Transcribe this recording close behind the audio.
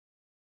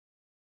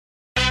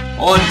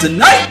On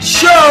tonight's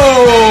show,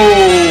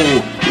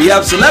 we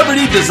have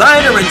celebrity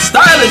designer and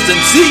stylist and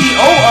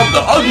CEO of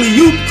the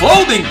Uglyouth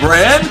clothing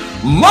brand,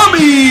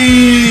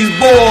 Mummies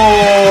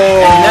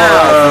Boy. And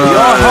now for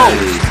your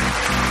host,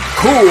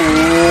 Cool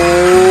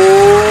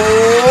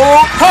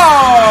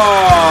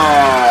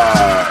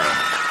Car.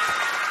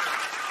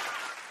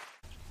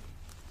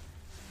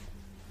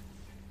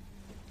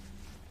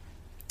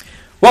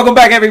 Welcome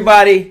back,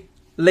 everybody.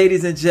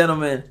 Ladies and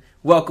gentlemen,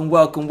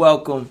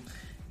 welcome.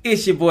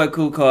 It's your boy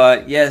Cool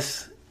Card.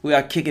 Yes, we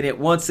are kicking it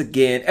once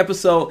again.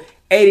 Episode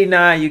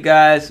 89, you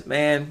guys.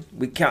 Man,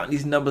 we counting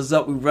these numbers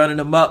up. We running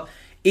them up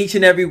each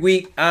and every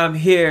week. I'm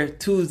here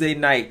Tuesday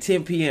night,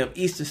 10 p.m.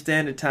 Eastern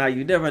Standard Time.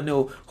 You never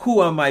know who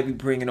I might be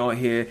bringing on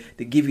here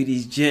to give you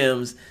these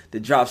gems,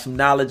 to drop some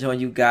knowledge on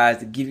you guys,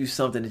 to give you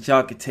something that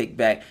y'all can take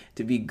back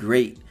to be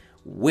great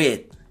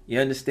with. You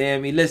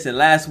understand me? Listen,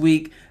 last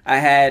week I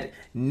had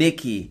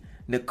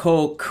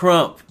Nicole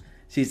Crump.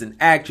 She's an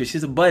actress.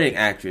 She's a budding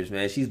actress,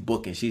 man. She's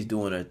booking. She's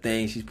doing her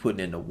thing. She's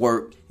putting in the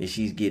work, and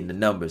she's getting the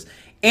numbers.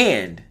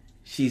 And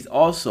she's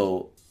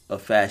also a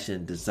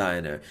fashion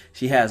designer.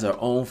 She has her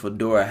own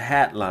fedora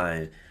hat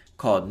line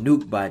called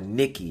Nuke by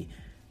Nikki.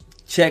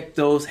 Check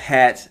those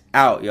hats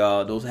out,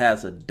 y'all. Those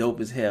hats are dope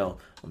as hell.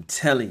 I'm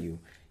telling you.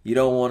 You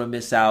don't want to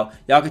miss out.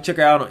 Y'all can check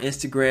her out on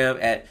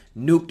Instagram at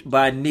Nuked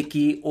by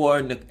Nikki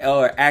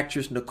or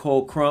actress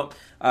Nicole Crump.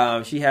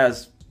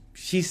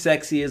 She's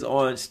Sexy is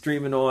on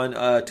streaming on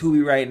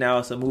Tubi right now.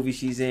 It's a movie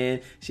she's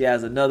in. She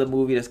has another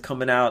movie that's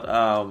coming out,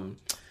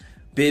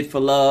 Bid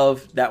for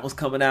Love. That one's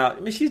coming out.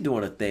 I mean, she's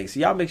doing her thing. So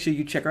y'all make sure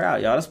you check her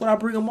out, y'all. That's what I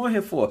bring them on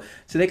here for.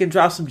 So they can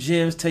drop some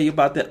gems, tell you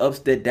about their ups,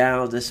 their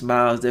downs, their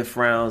smiles, their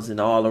frowns, and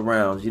all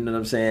arounds. You know what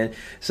I'm saying?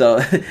 So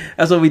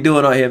that's what we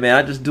doing on here, man.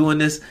 I'm just doing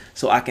this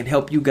so I can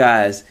help you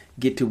guys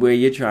get to where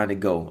you're trying to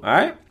go. All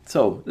right?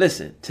 So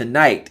listen,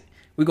 tonight,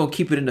 we're going to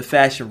keep it in the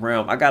fashion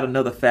realm. I got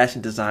another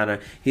fashion designer.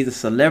 He's a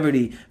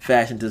celebrity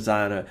fashion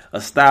designer, a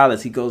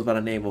stylist. He goes by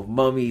the name of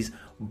Mummies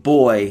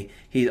Boy.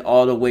 He's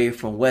all the way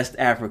from West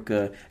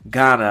Africa,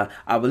 Ghana.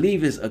 I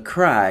believe it's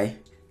Accra.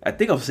 I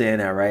think I'm saying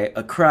that right.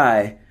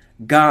 Accra,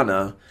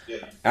 Ghana. Yeah.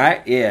 All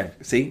right? Yeah.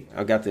 See?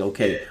 I got the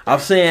okay. Yeah. I'm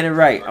saying it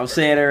right.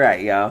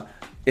 Y'all.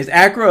 It's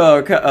Accra or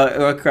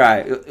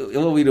Accra?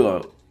 What we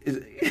doing?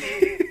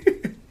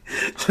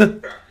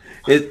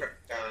 It's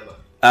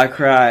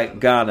Accra,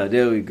 Ghana.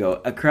 There we go.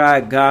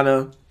 Accra,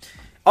 Ghana.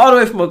 All the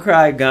way from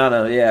Accra,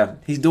 Ghana. Yeah.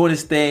 He's doing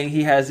his thing.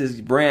 He has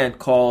his brand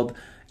called,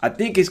 I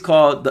think it's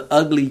called the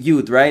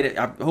Uglyouth, right?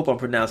 I hope I'm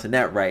pronouncing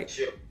that right.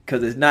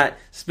 Because it's not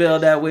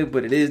spelled that way,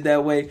 but it is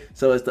that way.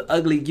 So it's the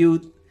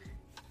Uglyouth.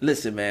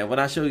 Listen, man, when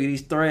I show you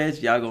these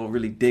threads, y'all going to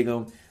really dig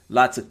them.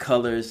 Lots of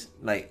colors.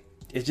 Like,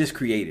 it's just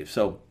creative.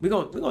 So we're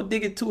gonna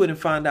dig into it and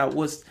find out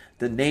what's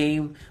the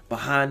name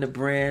behind the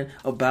brand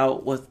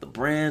about, what's the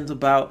brand's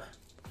about.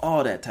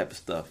 All that type of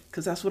stuff.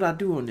 Because that's what I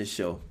do on this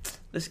show.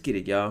 Let's get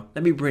it, y'all.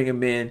 Let me bring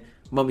him in.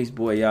 Mummies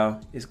Boy, y'all.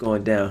 It's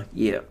going down.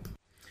 Yeah.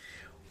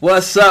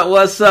 What's up?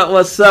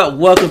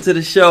 Welcome to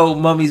the show,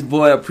 Mummies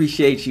Boy. I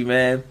appreciate you,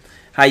 man.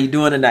 How you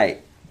doing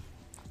tonight?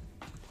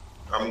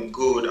 I'm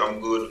good.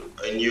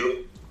 And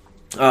you?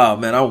 Oh,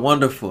 man, I'm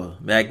wonderful.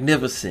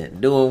 Magnificent.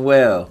 Doing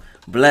well.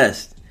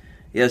 Blessed.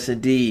 Yes,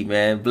 indeed,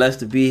 man.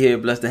 Blessed to be here.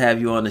 Blessed to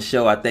have you on the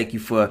show. I thank you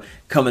for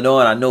coming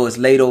on. I know it's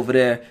late over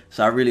there,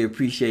 so I really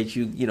appreciate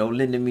you,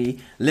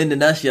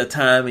 lending us your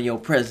time and your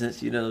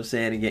presence, you know what I'm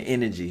saying, and your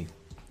energy.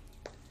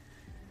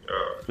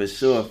 For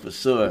sure.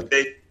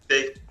 Thank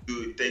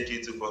you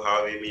too for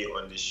having me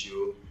on the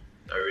show.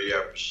 I really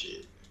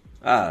appreciate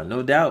it.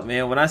 No doubt,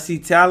 man. When I see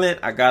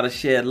talent, I gotta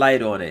shed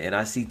light on it, and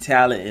I see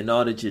talent in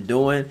all that you're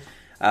doing.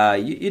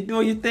 You're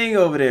doing your thing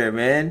over there,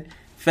 man.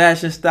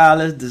 Fashion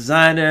stylist,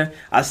 designer.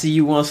 I see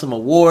you won some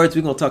awards.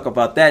 We're going to talk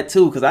about that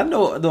too, because I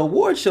know the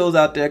award shows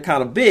out there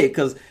kind of big,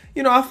 because,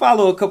 I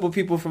follow a couple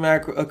people from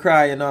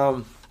Accra, and, I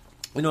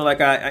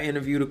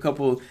interviewed a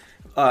couple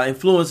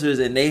influencers,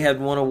 and they had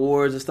won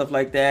awards and stuff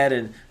like that,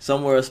 and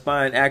some were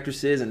aspiring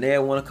actresses, and they had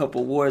won a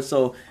couple awards.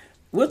 So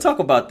we'll talk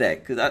about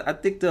that, because I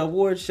think the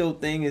award show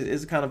thing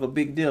is kind of a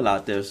big deal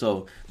out there.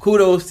 So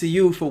kudos to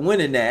you for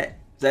winning that.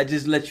 That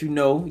just lets you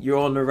know you're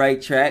on the right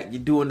track,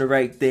 you're doing the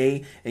right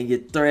thing, and your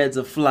threads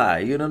are fly.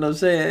 You know what I'm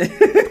saying?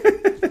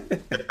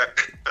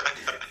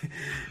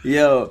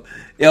 Yo,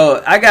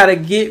 I gotta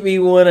get me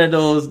one of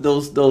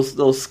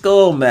those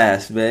skull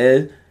masks,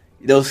 man.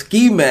 Those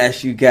ski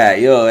masks you got,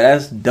 yo,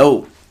 that's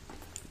dope.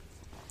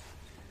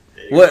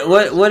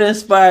 What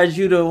inspired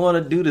you to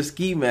want to do the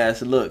ski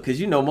mask look?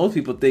 Because most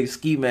people think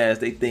ski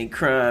mask, they think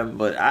crime,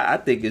 but I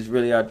think it's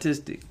really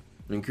artistic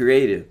and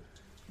creative.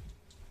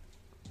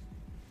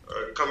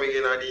 Come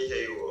again, I didn't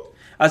hear you.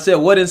 I said,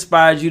 what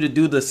inspired you to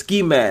do the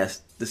ski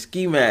mask?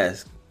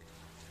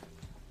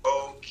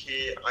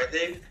 Okay, I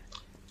think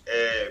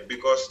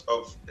because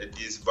of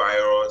this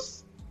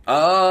virus.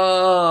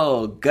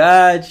 Oh,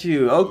 got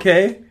you.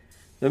 Okay,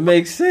 that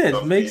makes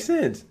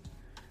sense.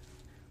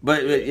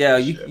 But yeah,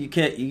 you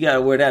can't. You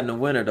gotta wear that in the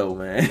winter though,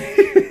 man.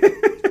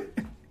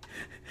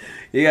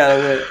 You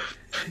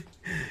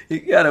You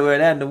gotta wear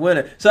that in the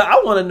winter. So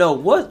I want to know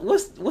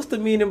what's the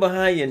meaning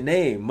behind your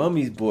name,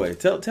 Mummies Boy.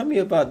 Tell me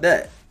about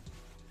that.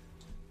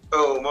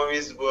 Oh,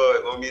 Mummy's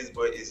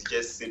boy is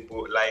just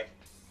simple. Like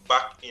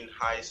back in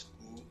high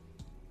school,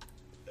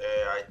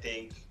 I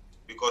think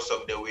because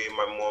of the way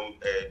my mom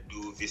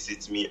do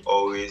visit me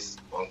always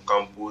on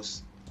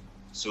campus,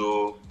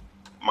 so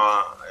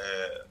my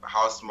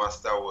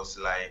housemaster was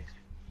like,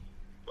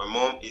 my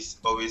mom is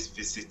always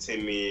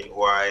visiting me.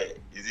 Why?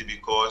 Is it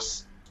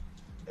because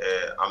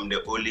I'm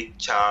the only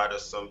child or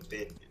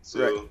something?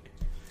 So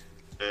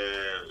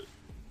Right.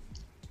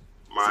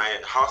 my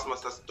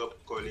housemaster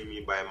stopped calling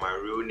me by my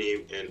real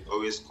name and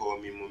always call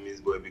me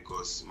Mummy's boy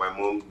because my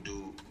mom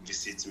do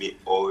visit me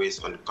always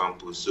on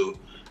campus. So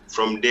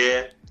from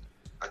there,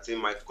 I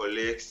think my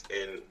colleagues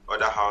and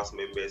other house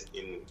members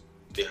in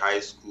the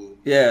high school.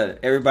 Yeah,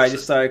 everybody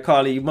just started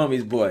calling you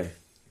Mummies Boy.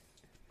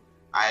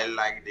 I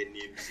like the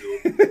name, so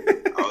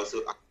I also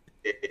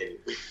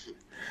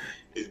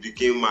it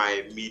became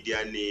my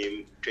media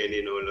name,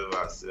 trending all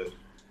over. So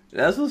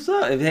That's what's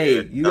up.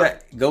 Hey, you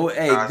got go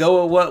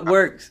with what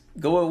works.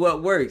 Go with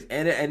what works,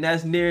 and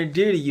that's near and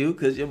dear to you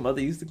because your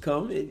mother used to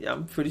come.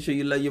 I'm pretty sure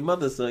you love your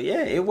mother, so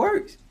yeah, it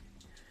works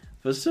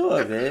for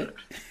sure, man.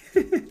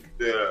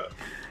 yeah.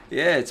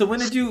 Yeah. So when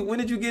did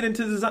you get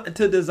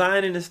into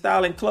designing and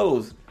styling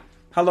clothes?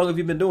 How long have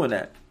you been doing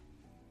that?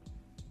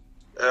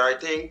 I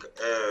think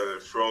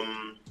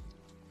from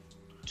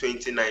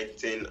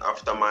 2019,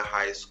 after my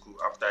high school,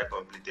 after I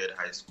completed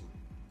high school.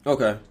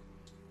 Okay.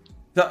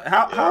 So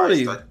how old are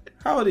you?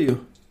 How old are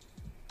you?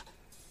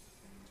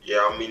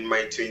 Yeah, I'm in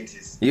my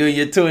 20s. You in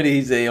your 20s,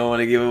 he said you don't want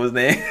to give him his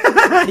name.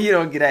 You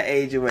don't get that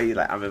age away. You're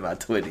like, I'm in my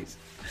 20s.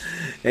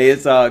 Hey,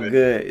 it's all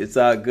good. It's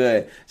all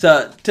good.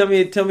 So tell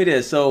me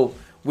this. So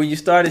when you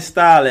started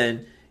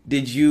styling,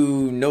 did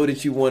you know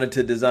that you wanted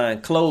to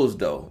design clothes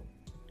though?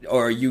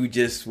 Or you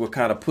just were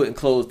kind of putting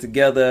clothes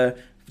together,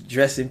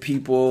 dressing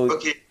people?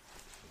 Okay,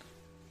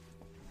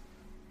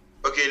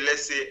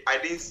 let's say I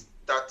didn't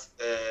start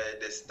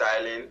the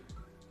styling.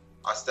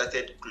 I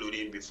started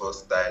clothing before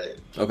styling.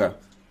 Okay.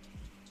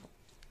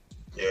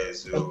 Yeah,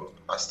 so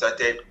I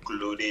started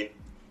clothing,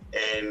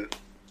 and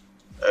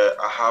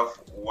I have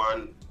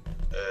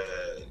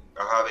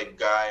a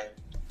guy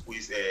who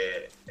is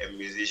a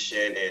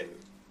musician and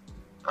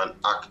an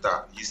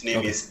actor. His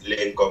name is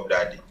Lake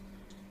Daddy.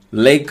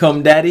 Lake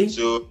Daddy?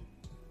 So,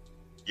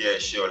 yeah,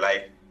 sure.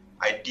 Like,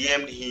 I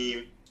DM'd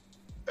him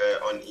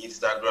on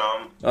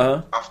Instagram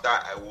after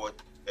I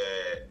watched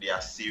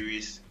their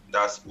series,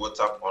 that's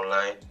WhatsApp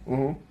Online.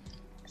 Mm-hmm.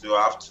 So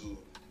I have to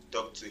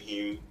talk to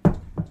him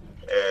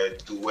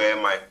to wear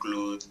my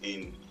clothes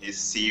in his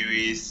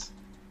series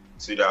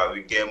so that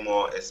we get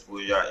more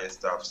exposure and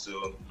stuff.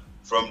 So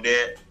from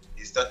there,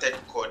 he started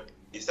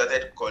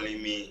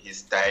calling me his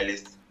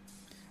stylist.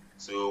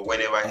 So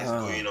whenever he's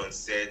going on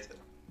set,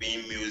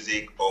 being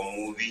music or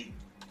movie,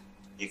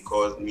 he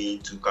calls me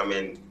to come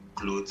and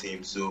clothe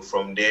him. So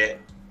from there,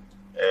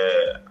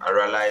 I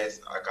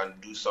realized I can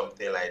do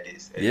something like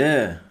this. And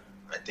yeah.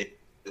 I think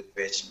to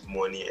fetch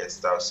money and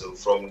stuff. So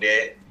from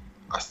there,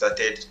 I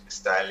started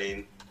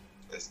styling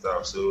and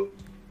stuff. So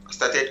I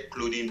started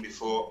clothing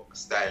before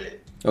styling.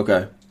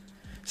 Okay.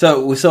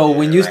 So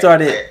when you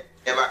started,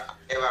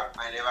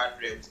 I never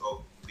dreamt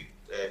of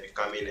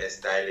becoming a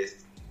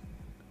stylist.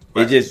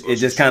 It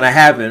just kind of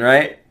happened,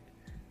 right?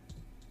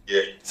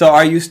 Yeah. So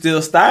are you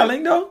still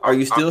styling though? Are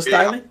you still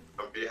styling?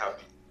 I'm really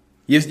happy.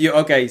 You're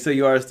okay. So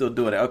you are still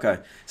doing it. Okay.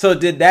 So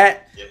did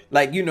that,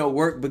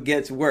 work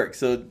begets work.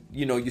 So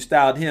you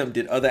styled him.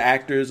 Did other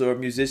actors or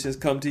musicians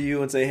come to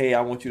you and say, "Hey,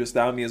 I want you to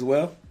style me as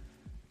well"?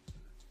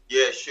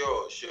 Yeah,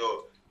 sure.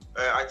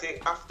 I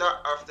think after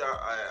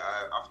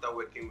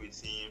working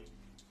with him,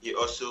 he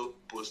also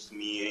posts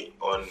me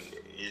on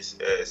his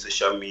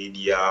social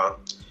media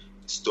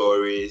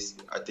stories.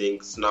 I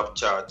think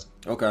Snapchat,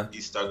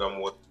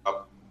 Instagram,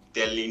 WhatsApp,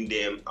 telling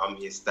them I'm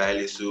his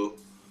stylist. So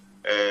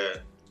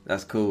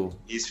that's cool.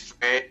 His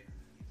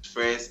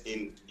friends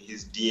in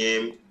his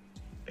DM,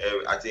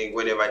 I think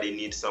whenever they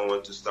need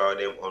someone to style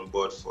them on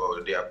board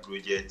for their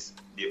projects,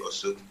 they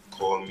also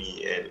call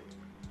me. And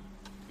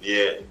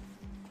yeah,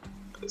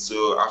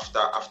 so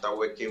after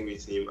working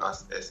with him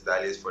as a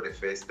stylist for the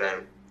first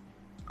time,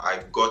 I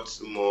got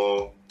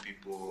more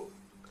people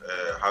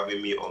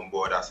having me on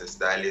board as a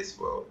stylist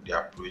for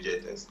their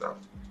project and stuff.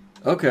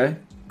 Okay,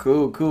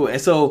 cool. And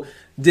so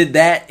did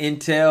that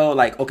entail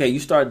you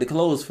started the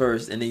clothes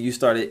first, and then you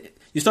started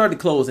the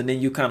clothes, and then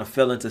you kind of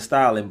fell into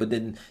styling, but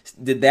then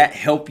did that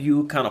help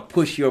you kind of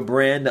push your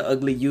brand, the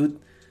Uglyouth,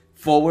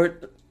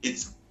 forward?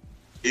 It's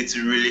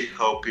really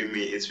helping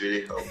me. It's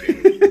really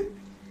helping me.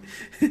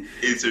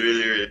 It's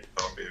really, really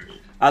helping me.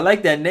 I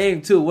like that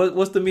name too.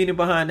 What's the meaning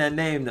behind that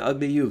name, the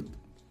Uglyouth?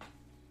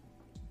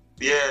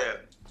 Yeah,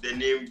 the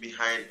name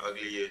behind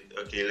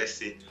Uglyouth. Okay, let's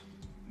see.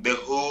 The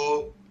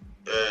whole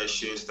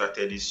show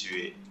started this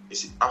way.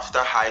 It's after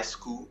high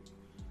school.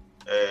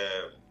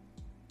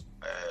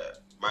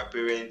 My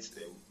parents,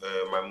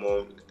 my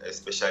mom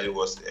especially,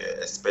 was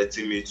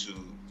expecting me to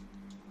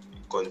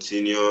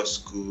continue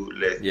school.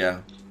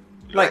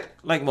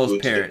 Like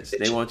most parents,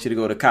 they want you to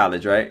go to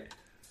college, right?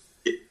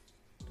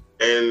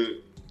 And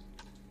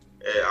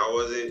I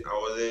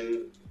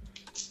wasn't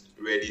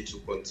ready to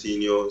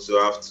continue, so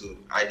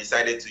I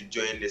decided to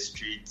join the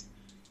street,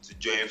 to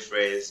join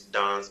friends,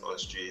 dance on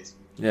street.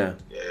 Yeah.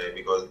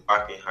 Because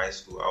back in high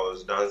school I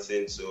was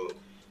dancing, so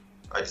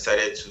I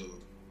decided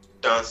to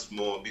dance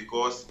more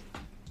because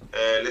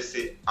let's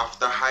say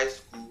after high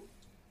school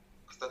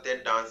I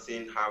started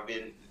dancing,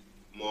 having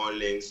more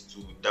links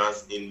to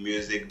dance in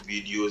music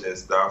videos and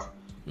stuff.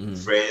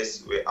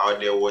 Friends were out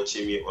there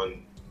watching me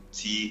on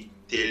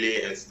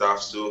tele and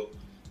stuff, so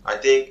I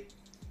think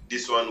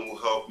this one will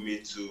help me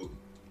to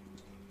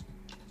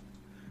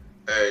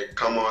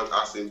come out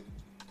as in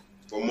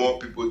for more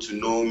people to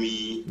know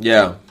me.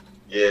 Yeah.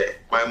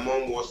 My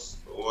mom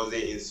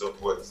wasn't in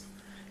support.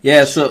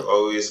 Yeah, she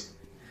always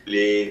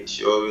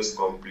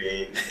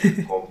complained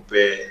and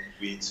compared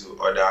me to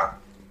other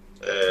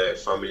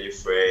family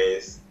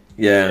friends.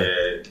 Yeah.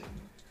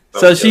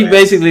 So she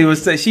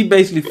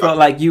basically felt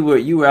like you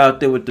were out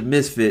there with the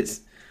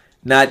misfits,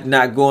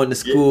 not going to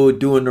school,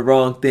 doing the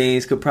wrong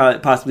things, could probably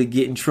possibly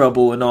get in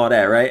trouble and all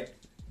that, right?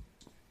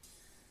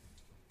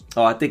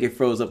 Oh, I think it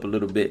froze up a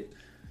little bit.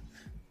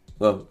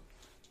 Well,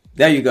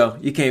 there you go.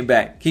 You came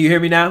back. Can you hear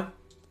me now?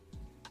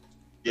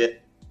 Yeah.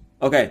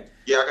 Okay.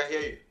 Yeah, I can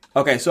hear you.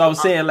 Okay, so I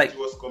was saying, like, she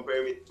was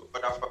comparing me to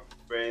other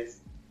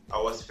friends.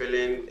 I was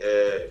feeling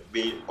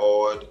being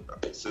odd.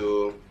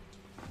 So,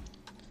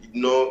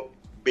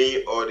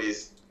 being odd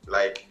is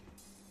like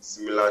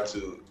similar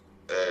to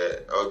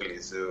ugly.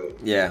 So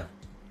yeah,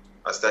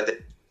 I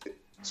started.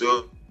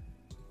 So,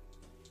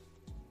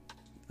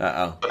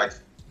 like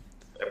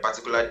a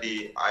particular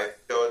day, I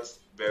felt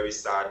very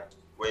sad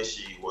when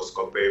she was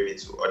comparing me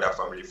to other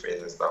family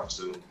friends and stuff.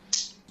 So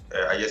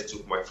I just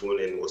took my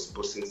phone and was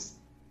posting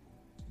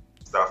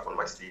stuff on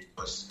my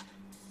status.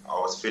 I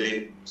was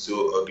feeling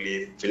so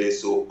ugly, feeling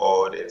so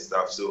odd and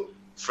stuff. So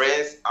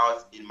friends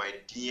out in my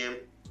DM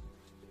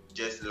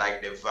just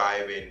like the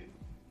vibe, and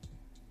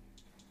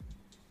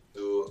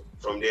so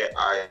from there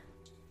I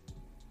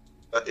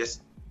started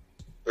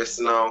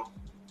personal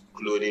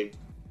clothing,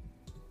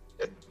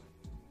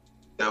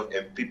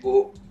 and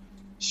people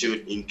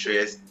showed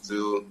interest.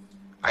 So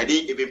I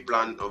didn't even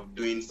plan of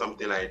doing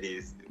something like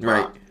this.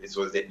 Right. It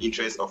was the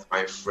interest of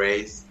my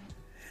friends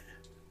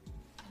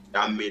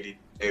that made it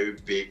very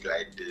big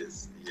like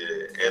this.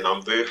 Yeah, and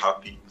I'm very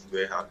happy.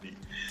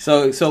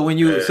 So when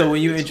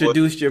you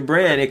introduced your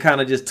brand, it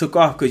kind of just took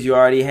off because you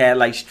already had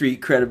like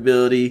street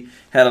credibility.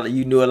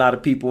 You knew a lot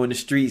of people in the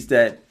streets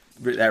that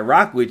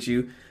rock with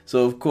you.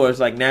 So of course,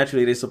 like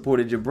naturally, they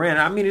supported your brand.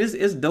 I mean,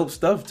 it's dope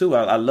stuff too.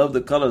 I love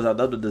the colors. I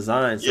love the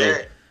design. So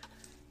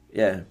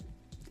yeah,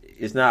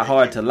 it's not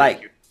hard to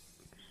like.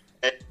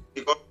 And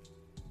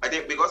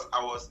because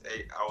I was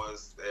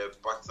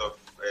part of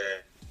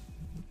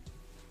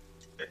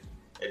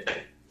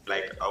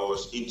like I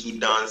was into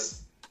dance.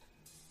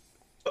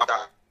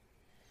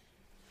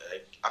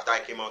 After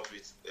I came out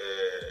with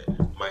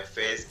my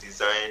first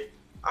design,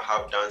 I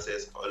have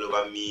dancers all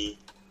over me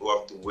who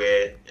have to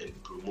wear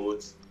and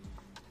promote.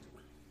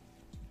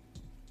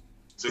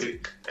 So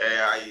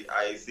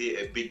I say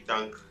a big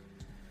thank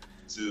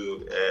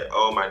to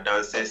all my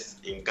dancers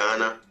in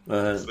Ghana,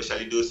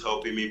 especially those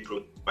helping me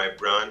promote my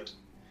brand.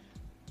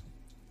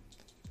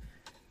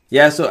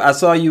 Yeah, so I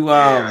saw you.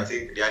 I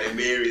think they are the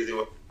main reason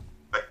why.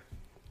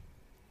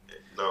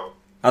 No.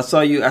 I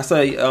saw you. You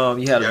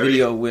had a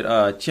video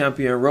with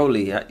Champion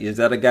Rolly. Is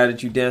that a guy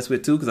that you dance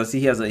with too? Because I see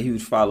he has a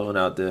huge following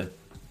out there.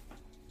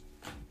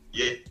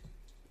 Yeah.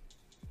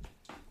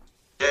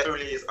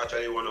 Rolly is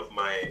actually one of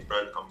my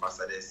brand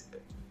ambassadors.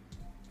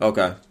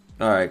 Okay.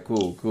 All right.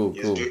 Cool.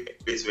 He's doing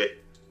great work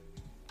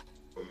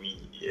for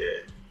me. Yeah.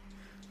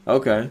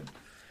 Okay.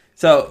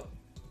 So,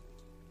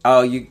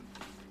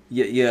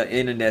 your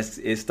internet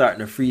is starting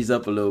to freeze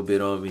up a little bit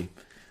on me,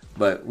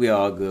 but we're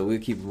all good. We'll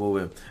keep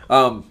moving.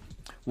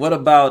 What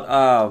about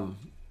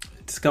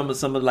some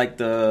of like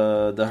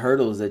the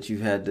hurdles that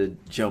you've had to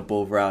jump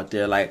over out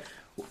there? Like,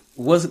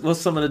 what's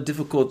some of the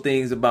difficult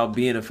things about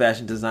being a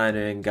fashion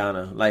designer in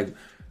Ghana? Like,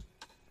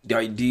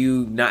 do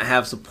you not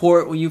have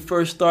support when you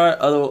first start,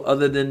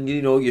 other than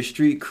your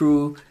street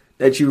crew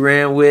that you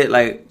ran with?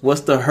 Like,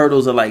 what's the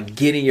hurdles of like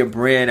getting your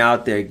brand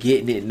out there,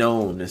 getting it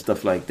known and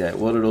stuff like that?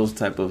 What are those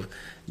type of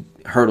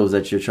hurdles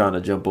that you're trying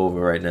to jump over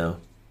right now?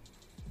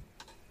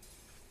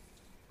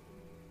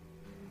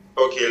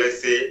 Okay,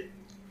 let's say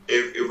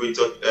if we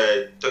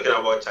talking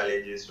about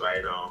challenges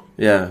right now.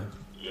 Yeah.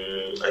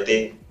 I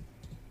think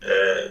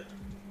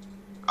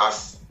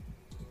as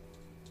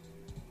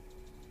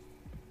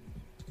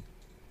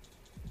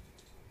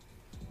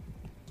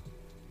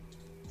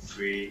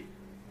free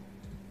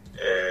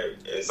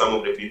and some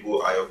of the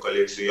people are your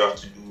colleagues, so you have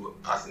to do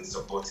as in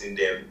supporting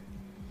them.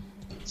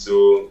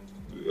 So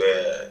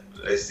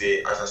let's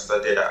say as I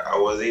started, I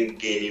wasn't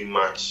gaining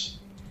much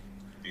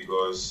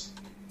because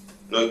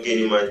like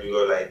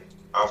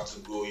I have to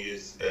go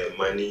use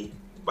money,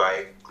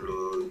 buy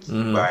clothes,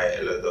 buy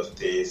a lot of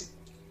things,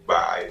 but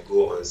I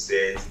go on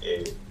set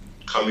and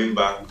coming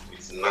back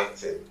with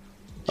nothing.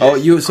 Oh,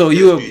 you were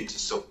doing to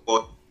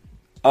support.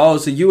 Oh,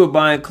 so you were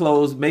buying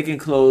clothes, making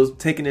clothes,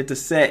 taking it to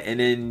set, and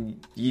then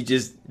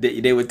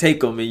they would take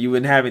them and you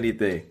wouldn't have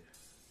anything.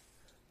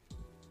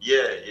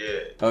 Yeah.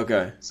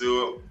 Okay.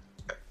 So,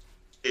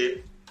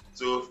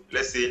 so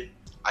let's say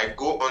I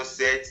go on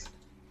set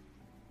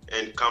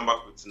and come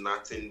back with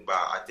nothing, but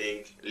I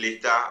think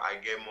later I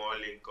get more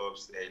link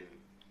ups and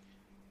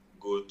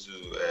go to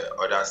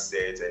other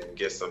sets and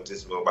get something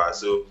small. But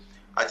so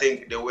I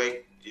think the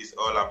work is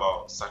all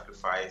about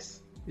sacrifice.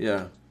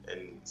 Yeah.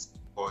 And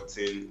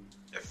supporting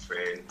a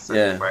friend,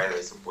 sacrifice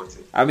and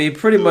supporting. I mean,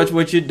 pretty much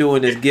what you're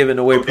doing is giving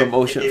away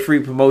free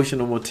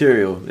promotional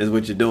material is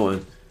what you're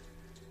doing.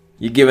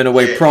 You're giving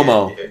away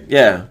promo.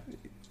 Yeah.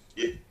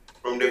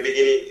 From the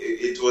beginning,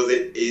 it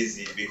wasn't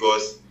easy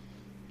because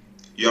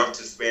you have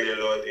to spend a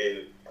lot,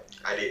 and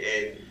at the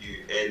end,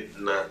 you earn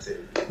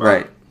nothing.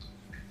 Right.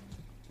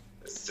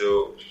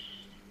 So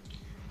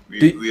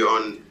we're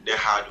on the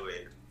hard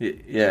way.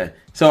 Yeah.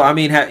 So I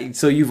mean,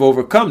 so you've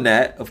overcome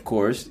that, of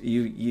course.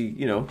 You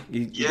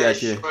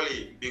got your...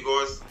 surely,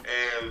 because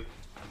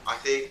I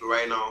think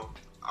right now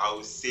I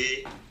would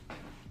say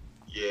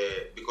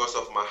because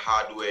of my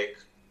hard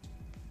work,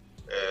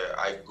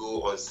 I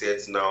go on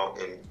set now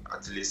and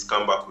at least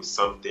come back with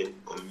something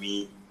on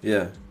me.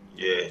 Yeah.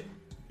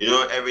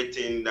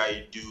 Everything that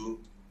you do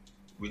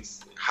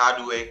with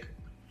hard work,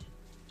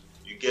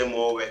 you get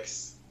more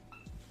works.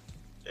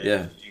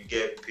 And you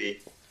get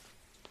paid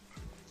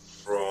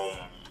from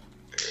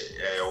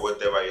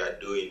whatever you are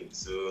doing.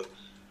 So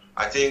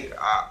I think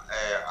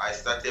I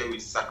started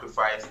with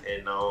sacrifice,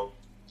 and now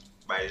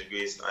by His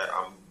grace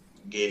I'm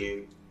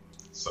gaining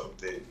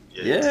something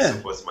to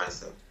support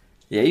myself.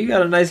 Yeah, you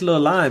got a nice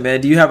little line,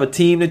 man. Do you have a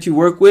team that you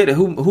work with?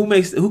 Who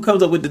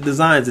comes up with the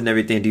designs and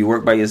everything? Do you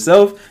work by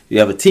yourself? Do you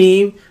have a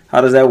team?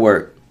 How does that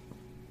work?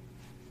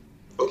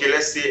 Okay,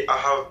 let's say I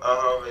have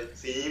a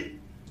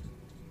team,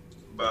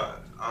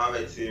 but I have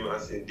a team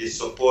as in they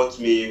support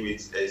me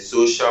with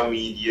social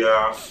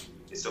media,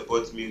 they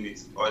support me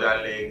with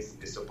other links,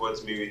 they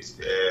support me with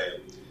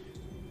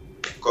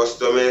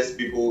customers,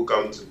 people who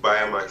come to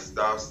buy my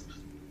stuff.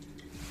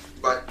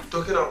 But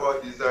talking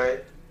about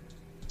design,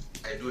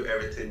 I do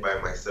everything by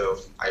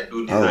myself. I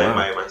do design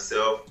by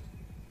myself.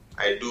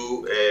 I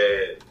do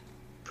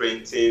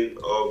printing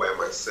all by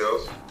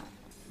myself.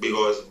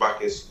 Because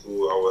back in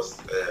school, I was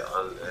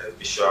a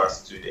visual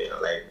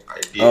student. Like I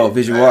did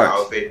visual arts.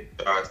 Outfit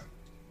art.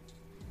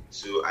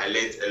 So I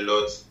learned a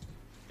lot.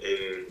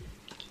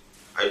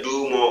 I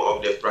do more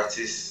of the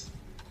practice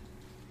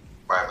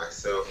by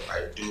myself.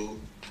 I do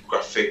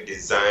graphic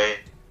design.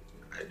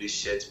 I do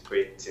shirt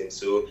printing.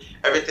 So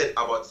everything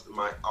about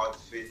my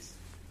outfit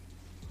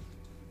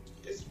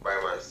is by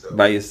myself.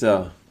 By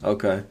yourself,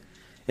 okay.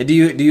 And do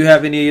you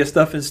have any of your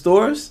stuff in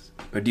stores,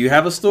 or do you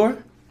have a store?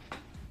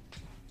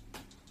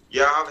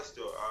 Yeah, I have a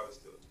store.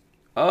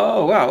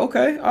 Oh wow,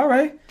 okay, all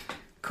right,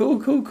 cool.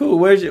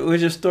 Where's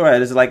your store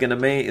at? Is it like in the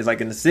main? Is it like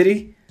in the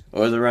city,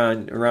 or is it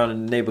around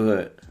in the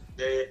neighborhood?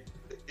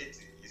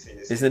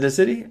 It's in the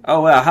city.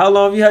 Oh wow, how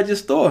long have you had your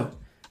store?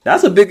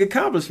 That's a big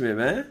accomplishment,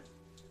 man.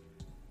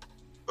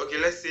 Okay,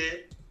 let's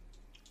say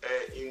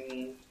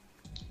in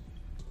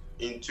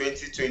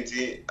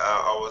 2020,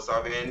 I was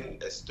having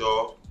a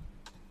store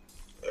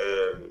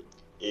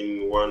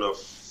in one of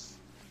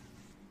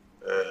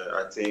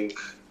I think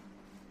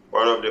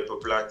one of the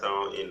popular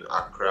town in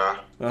Accra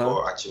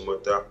or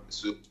Achimota.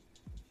 So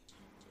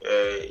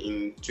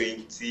in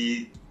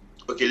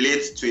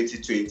late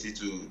 2020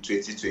 to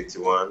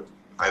 2021,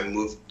 I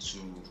moved to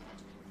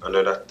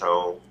another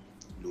town,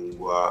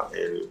 Lungwa,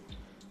 and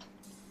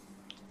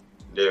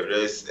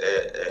there's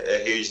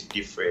a huge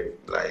difference.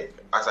 Like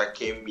as I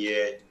came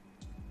here,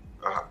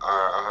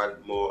 I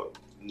had more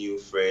new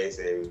friends,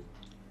 and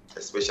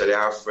especially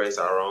I have friends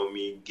around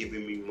me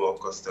giving me more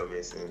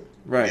customers, and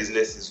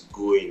business is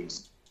going.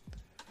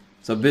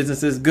 So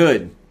business is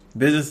good.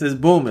 Business is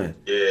booming.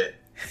 Yeah.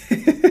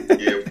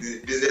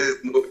 Business is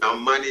moving.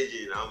 I'm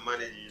managing,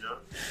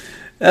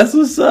 That's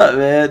what's up,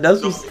 man.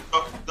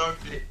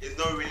 It's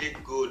not really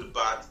good,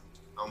 but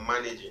I'm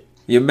managing.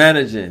 You're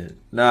managing.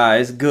 Nah,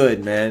 it's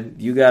good, man.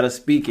 You gotta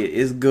speak it.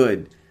 It's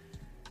good.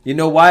 You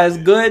know why it's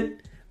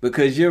good?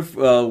 Because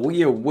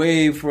we are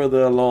way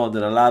further along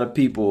than a lot of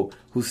people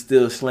who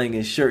still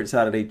slinging shirts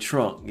out of their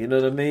trunk. You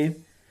know what I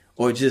mean?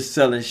 Or just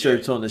selling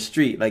shirts on the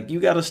street. Like, you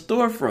got a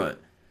storefront.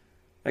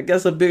 Like,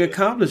 that's a big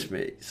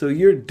accomplishment. So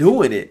you're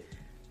doing it.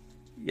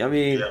 I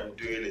mean, I'm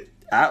doing it.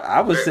 I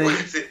would say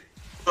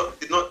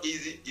it's not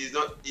easy. It's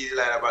not easy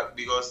like that, but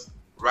because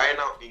right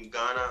now in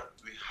Ghana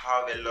we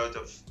have a lot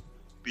of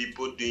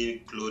people doing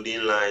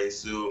clothing lines.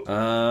 So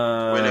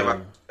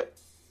whenever I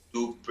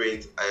do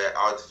print an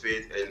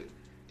outfit and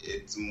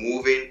it's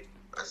moving,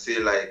 I say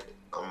like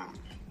I'm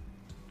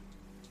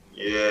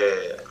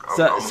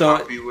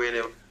happy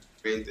whenever I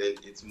print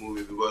and it's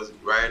moving, because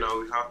right now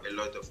we have a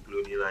lot of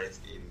clothing lines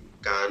in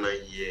Ghana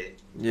here.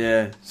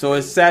 Yeah, so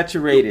it's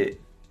saturated.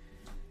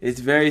 It's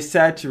very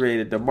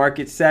saturated. The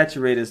market's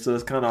saturated, so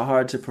it's kind of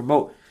hard to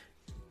promote.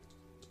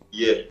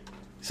 Yeah.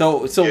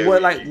 So Yeah,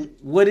 what really.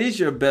 what is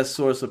your best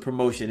source of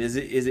promotion? Is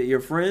it your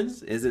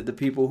friends? Is it the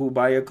people who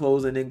buy your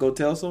clothes and then go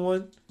tell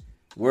someone?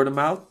 Word of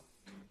mouth?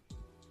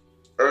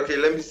 Okay,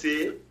 let me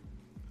see.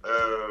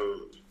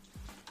 Um,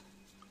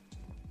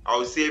 I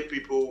would say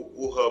people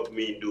who help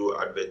me do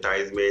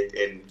advertisement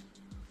and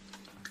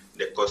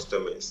the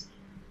customers.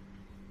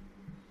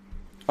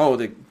 Oh,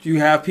 you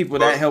have people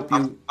that Because help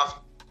you.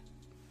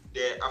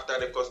 after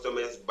the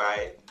customers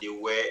buy, they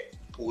wear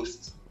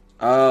posts.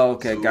 Oh,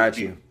 okay, So got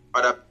you.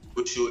 other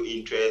people show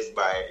interest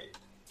by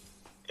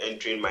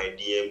entering my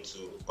DM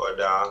to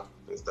order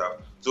and stuff.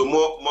 So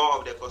more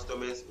of the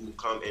customers will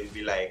come and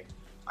be like,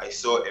 I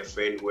saw a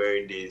friend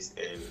wearing this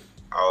and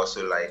I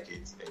also like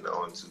it and I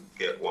want to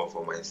get one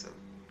for myself.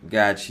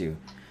 Got you.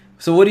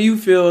 So what do you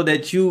feel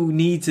that you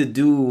need to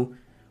do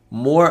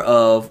more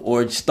of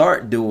or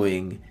start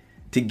doing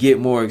to get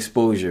more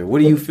exposure? What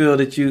do you feel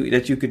that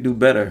you could do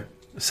better?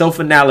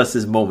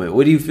 Self-analysis moment.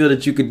 What do you feel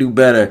that you could do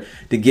better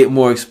to get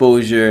more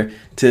exposure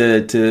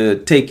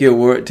to take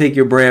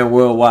your brand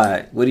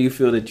worldwide? What do you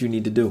feel that you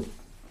need to do?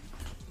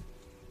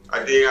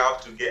 I think I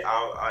have to get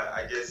out.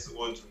 I just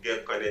want to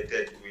get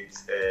connected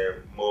with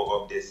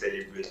more of the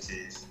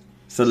celebrities.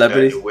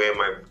 Celebrities? So that they wear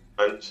my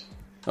brand.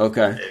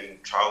 Okay.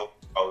 And travel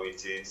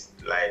with it.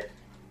 Like,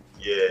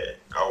 yeah,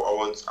 I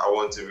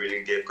want to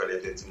really get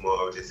connected to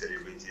more of the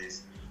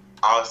celebrities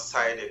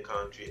outside the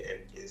country and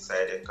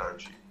inside the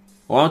country.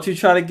 Why don't you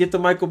try to get to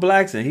Michael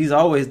Blackson? He's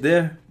always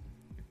there.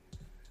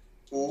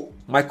 Who?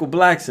 Michael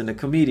Blackson, the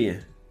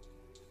comedian.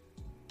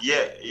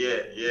 Yeah.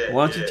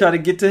 Why don't you try to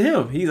get to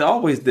him? He's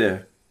always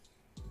there.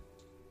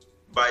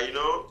 But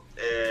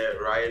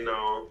right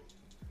now,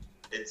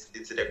 it's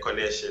the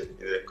connection.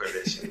 It's the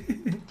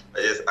connection.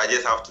 I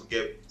just have to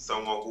get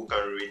someone who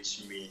can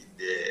reach me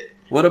there.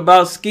 What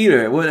about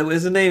Skeeter? What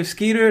is his name?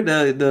 Skeeter,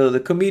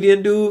 the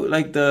comedian dude,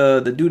 like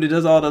the dude that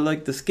does all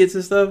the skits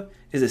and stuff.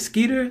 Is it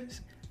Skeeter?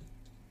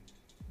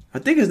 I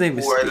think his name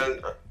is.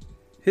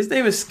 His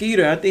name is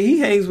Skeeter. I think he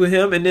hangs with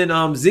him, and then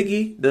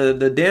Ziggy,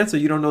 the dancer.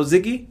 You don't know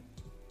Ziggy?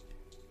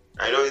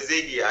 I know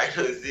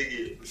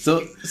Ziggy.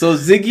 So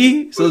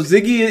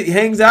Ziggy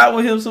hangs out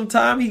with him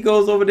sometime. He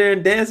goes over there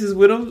and dances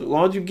with him.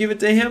 Why don't you give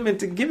it to him and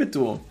to give it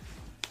to him?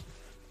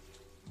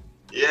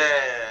 Yeah,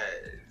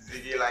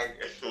 Ziggy, like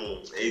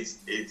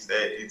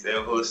it's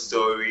a whole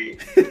story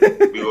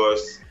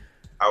because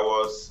I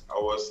was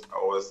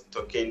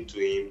talking to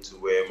him to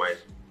wear my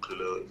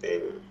clothes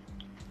and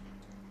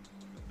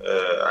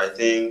I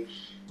think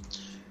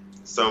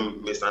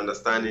some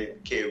misunderstanding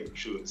came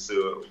true,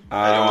 so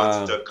I don't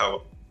want to talk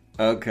about.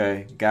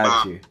 Okay,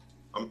 got you.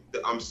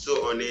 I'm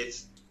still on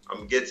it.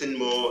 I'm getting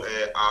more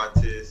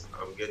artists.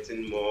 I'm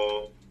getting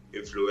more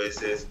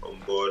influencers on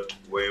board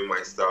wearing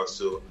my stuff.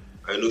 So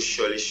I know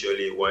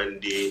surely one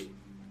day,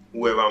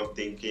 whoever I'm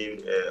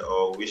thinking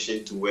or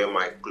wishing to wear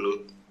my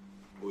clothes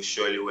will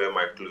surely wear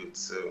my clothes.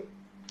 So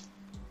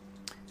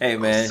hey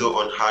man, I'm still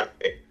on hard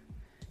way.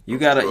 You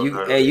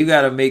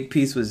gotta make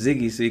peace with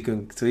Ziggy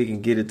so he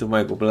can get it to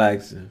Michael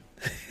Blackson.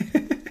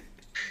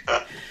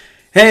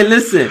 Hey,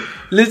 listen.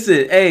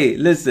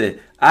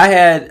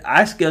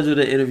 I scheduled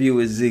an interview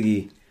with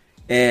Ziggy,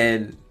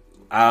 and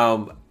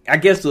I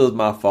guess it was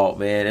my fault,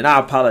 man, and I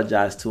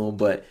apologize to him.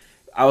 But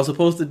I was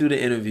supposed to do the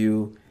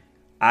interview.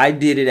 I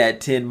did it at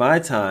 10 my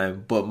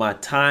time, but my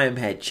time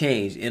had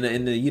changed.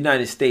 In the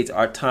United States,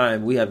 our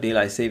time, we have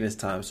daylight savings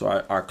time, so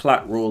our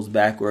clock rolls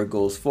back where it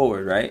goes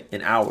forward, right?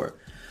 An hour.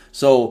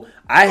 So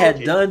I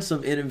had done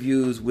some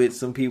interviews with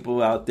some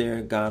people out there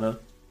in Ghana,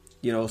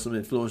 some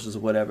influencers or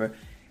whatever,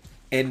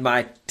 and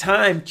my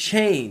time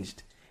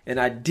changed. And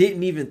I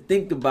didn't even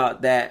think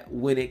about that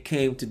when it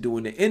came to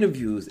doing the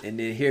interviews. And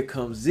then here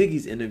comes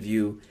Ziggy's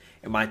interview,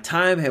 and my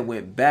time had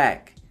went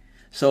back.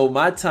 So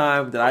my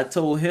time that I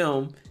told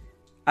him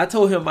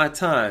my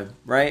time,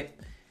 right?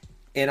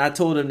 And I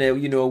told him that,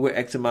 we're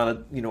X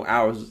amount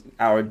of,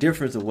 hour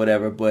difference or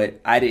whatever, but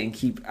I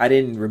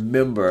didn't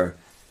remember.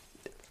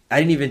 I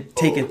didn't even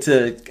take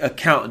into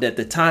account that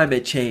the time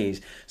had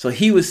changed. So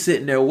he was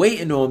sitting there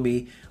waiting on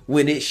me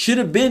when it should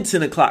have been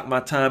 10 o'clock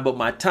my time, but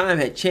my time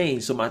had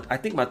changed. So I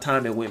think my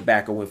time had went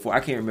back or went forward.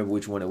 I can't remember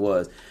which one it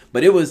was.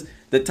 But it was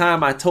the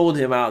time I told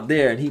him out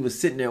there, and he was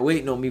sitting there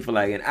waiting on me for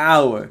like an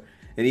hour.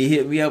 And he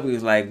hit me up. He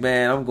was like,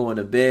 man, I'm going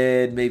to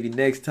bed. Maybe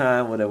next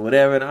time,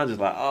 whatever. And I was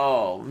just like,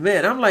 oh,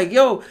 man. I'm like,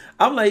 yo,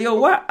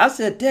 what? I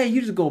said, dang,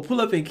 you just going to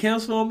pull up and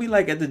cancel on me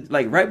like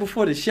right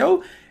before the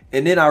show?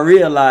 And then I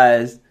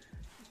realized,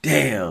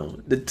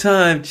 damn, the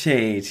time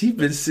changed. He's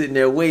been sitting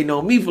there waiting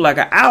on me for like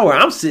an hour.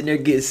 I'm sitting there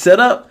getting set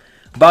up,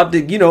 about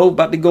to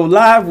go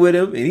live with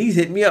him. And he's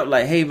hitting me up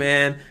like, hey,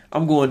 man,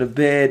 I'm going to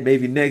bed.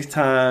 Maybe next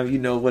time,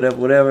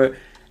 whatever.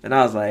 And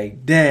I was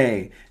like,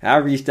 dang. I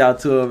reached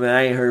out to him, and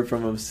I ain't heard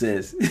from him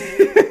since.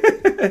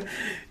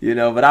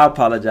 But I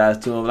apologize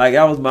to him. Like,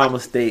 that was my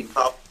mistake.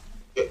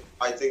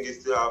 I think you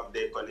still have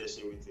the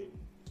connection with him.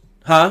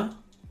 Huh?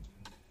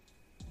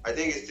 I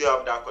think you still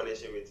have that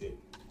connection with him.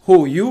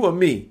 Who, you or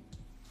me?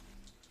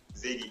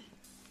 Ziggy.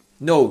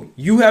 No,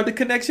 you have the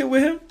connection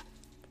with him?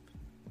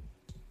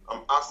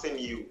 I'm asking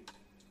you.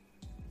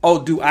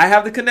 Oh, do I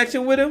have the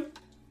connection with him?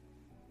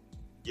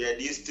 Yeah,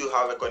 do you still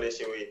have a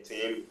connection with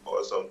him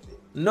or something?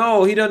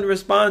 No, he doesn't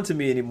respond to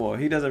me anymore.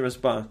 He doesn't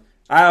respond.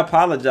 I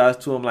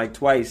apologized to him like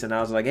twice, and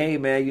I was like, "Hey,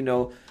 man,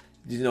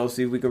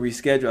 see if we can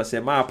reschedule." I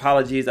said, "My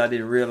apologies. I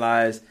didn't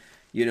realize,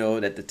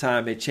 that the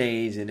time had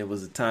changed and it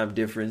was a time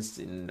difference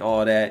and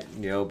all that,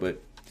 But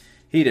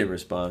he didn't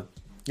respond.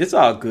 It's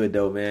all good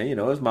though, man.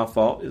 It's my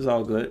fault. It's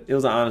all good. It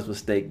was an honest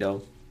mistake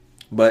though.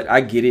 But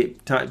I get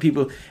it.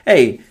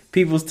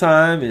 People's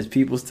time is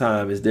people's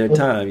time. It's their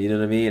time. You know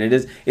what I mean? And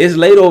it's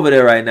late over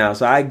there right now,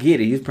 so I get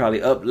it. He's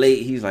probably up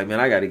late. He's like, man,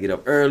 I got to get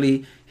up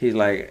early. He's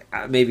like,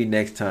 maybe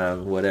next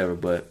time, whatever.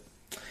 But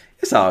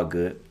it's all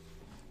good.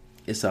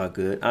 It's all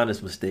good.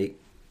 Honest mistake.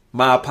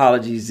 My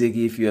apologies,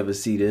 Ziggy, if you ever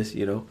see this.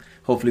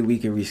 Hopefully we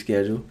can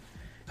reschedule.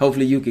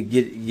 Hopefully you could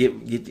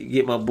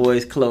get my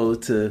boys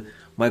close to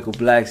Michael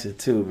Blackson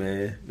too,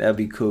 man. That'd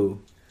be cool.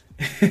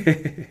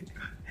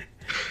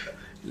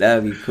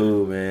 That'd be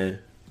cool, man.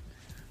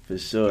 For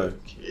sure.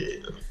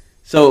 Yeah.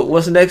 So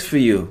what's next for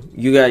you?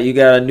 You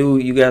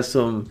got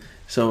some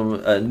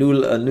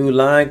new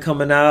line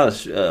coming out,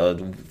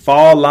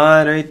 fall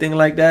line or anything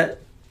like that?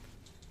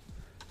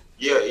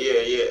 Yeah.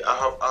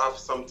 I have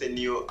something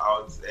new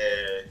out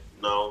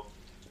now.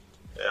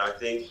 I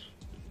think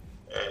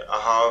I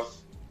have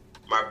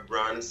my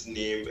brand's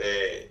name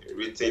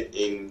written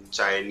in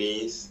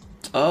Chinese.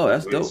 Oh,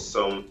 that's with dope.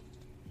 Some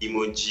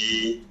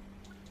emoji.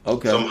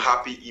 Okay. Some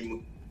happy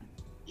emoji.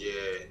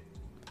 Yeah.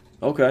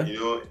 Okay.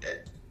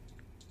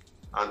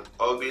 An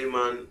ugly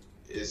man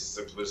is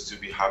supposed to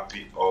be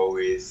happy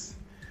always.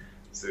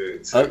 So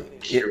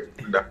keep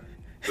that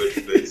good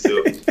face.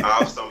 So I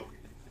have some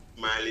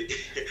smiley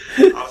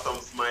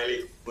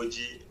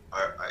emoji,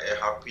 a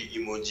happy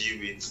emoji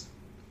with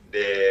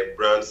the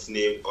brand's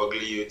name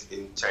Uglyouth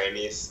in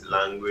Chinese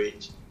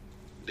language.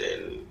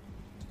 Then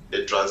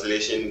the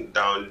translation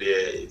down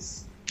there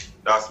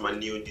that's my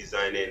new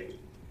design and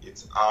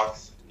it's out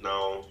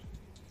now.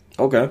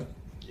 Okay.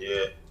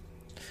 Yeah.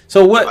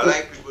 So what? I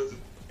like people to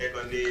check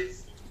on it,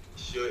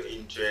 show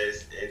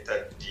interest,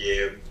 enter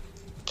DM,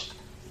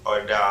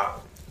 order,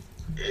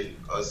 and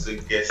also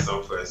get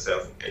some for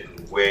yourself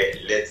and wear.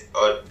 Let's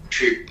all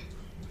trip.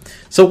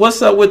 So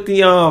what's up with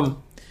the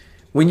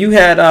when you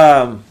had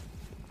I'm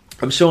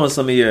showing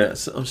some of your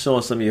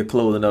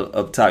clothing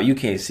up top. You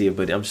can't see it,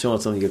 but I'm showing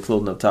some of your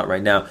clothing up top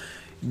right now.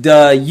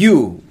 The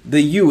U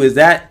is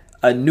that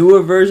a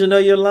newer version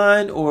of your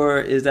line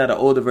or is that an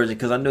older version?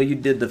 Because I know you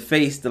did the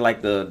face,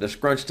 the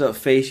scrunched up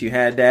face. You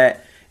had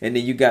that, and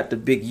then you got the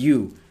big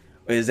U.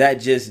 Or is that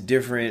just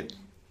different?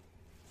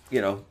 I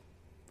don't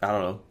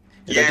know.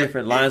 Is that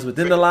different lines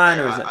within the line,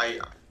 or is that?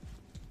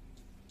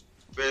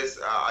 First,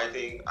 I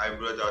think I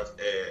brought out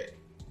a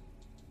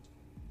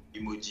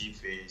emoji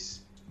face.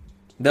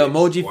 The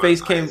emoji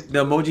face came.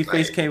 The emoji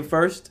face came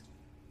first.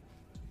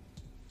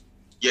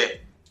 Yeah.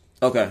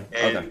 Okay.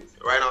 And okay.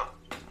 Right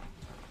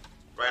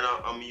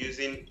now I'm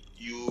using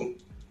U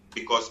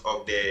because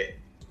of the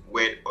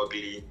word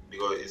ugly,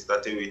 because it's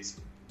starting with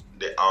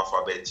the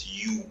alphabet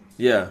U.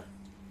 Yeah.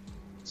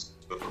 So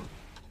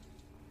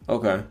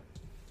okay.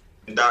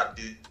 That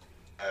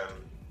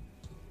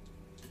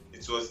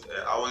it was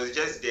I was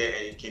just there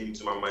and it came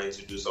into my mind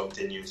to do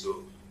something new,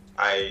 so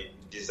I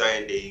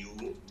designed the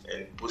U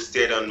and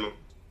posted on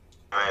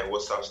my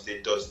WhatsApp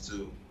status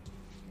to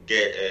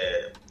get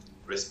a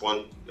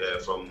response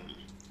from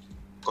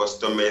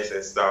customers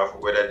and stuff,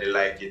 whether they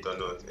like it or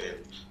not.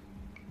 And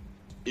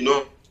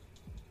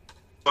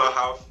I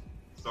have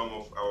some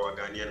of our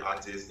Ghanaian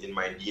artists in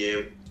my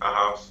DM. I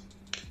have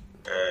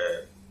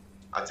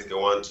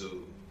article want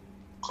to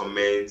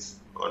comment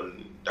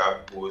on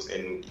that post,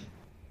 and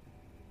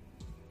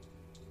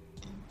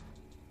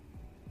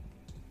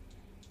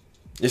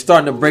you're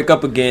starting to break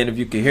up again. If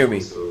you can hear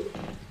me. So,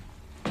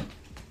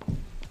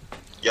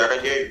 yeah, I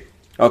can hear you.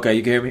 Okay,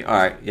 you can hear me. All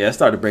right. Yeah, it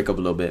started to break up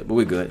a little bit, but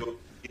we're good.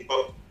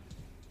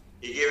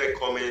 He gave a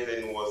comment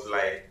and was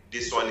like,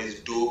 "This one is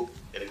dope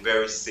and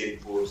very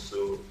simple."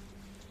 So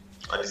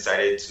I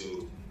decided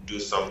to do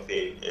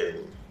something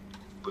and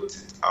put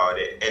it out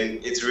there,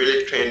 and it's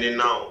really trending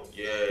now.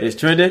 Yeah, it's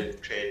trending. It's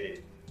trending.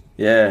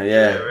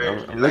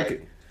 Yeah. I'm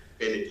looking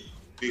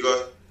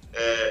because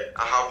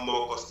I have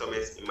more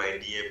customers in my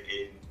DM,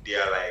 and they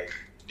are like,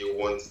 they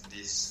want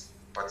this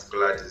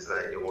particular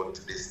design, they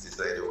want this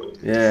design, they want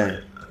this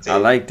design. I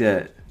like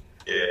that.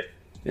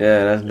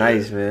 Yeah, that's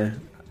nice, man.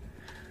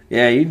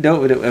 Yeah, you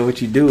dope with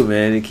what you do,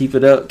 man. And keep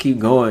it up. Keep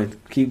going,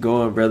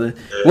 brother.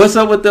 Yeah. What's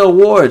up with the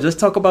awards? Let's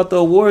talk about the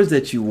awards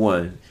that you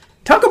won.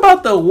 Talk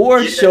about the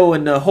award show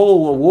and the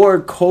whole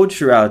award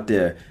culture out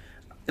there.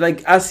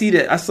 Like I see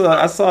that. I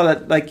saw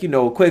that. Like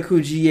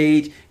Kweku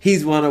GH,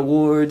 he's won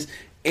awards.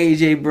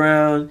 AJ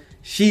Brown,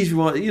 she's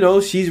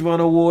won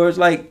awards.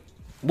 Like,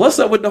 what's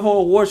up with the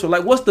whole award show?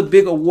 Like, what's the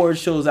big award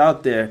shows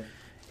out there?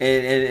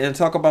 And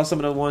talk about some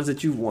of the ones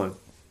that you've won.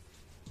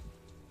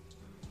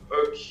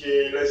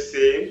 Okay, let's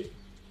see.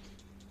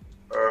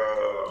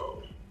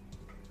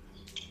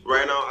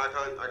 Right now,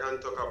 I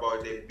can't talk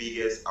about the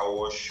biggest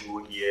award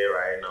show here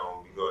right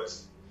now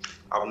because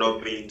I've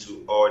not been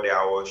to all the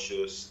award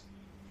shows,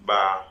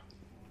 but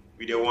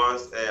with the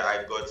ones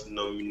I got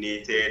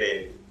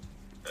nominated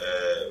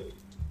and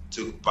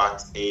took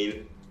part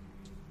in,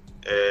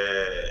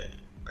 I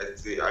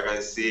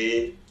can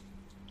say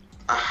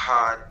I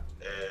had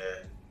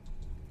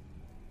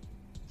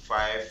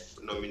 5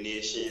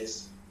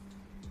 nominations.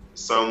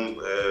 Some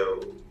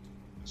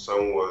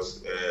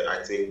was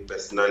I think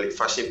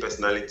fashion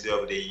personality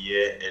of the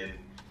year, and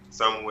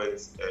some went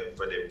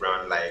for the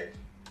brand like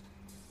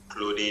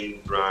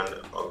clothing brand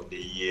of the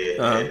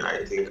year. And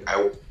I think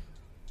I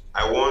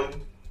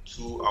won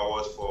 2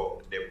 awards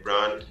for the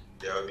brand,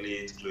 the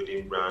Uglyouth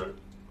clothing brand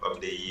of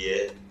the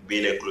year,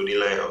 being a clothing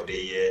line of the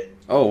year.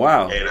 Oh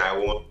wow! And I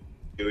won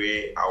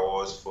 3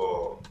 awards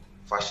for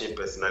fashion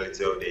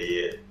personality of the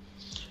year.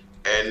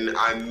 And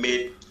I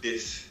made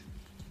this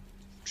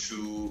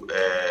through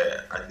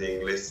I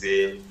think, let's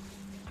say,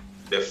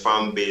 the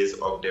fan base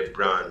of the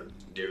brand.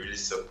 They really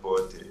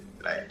supported,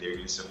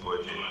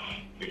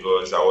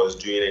 because I was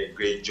doing a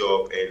great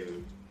job,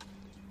 and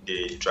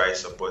they tried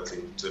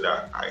supporting so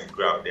that I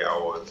grabbed the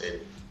award,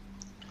 and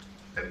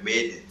I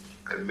made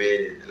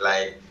it.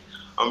 Like,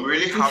 I'm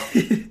really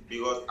happy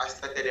because I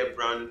started a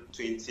brand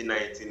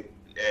 2019,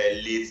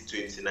 late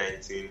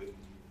 2019,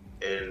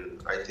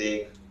 and I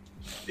think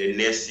the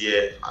next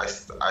year I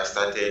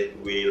started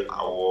winning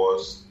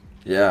awards.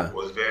 Yeah, I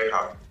was very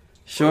happy.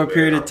 Short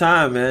period of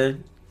time,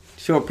 man.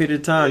 Short period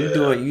of time.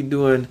 Yeah. You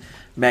doing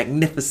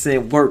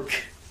magnificent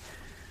work.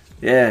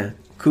 Yeah,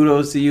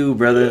 kudos to you,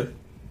 brother. Yeah.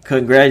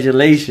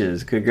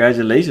 Congratulations,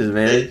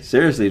 man. Yeah.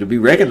 Seriously, to be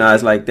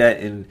recognized like that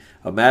in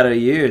a matter of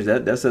years,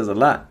 that says a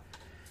lot.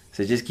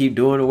 So just keep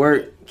doing the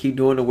work,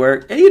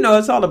 and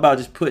it's all about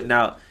just putting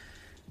out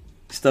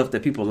stuff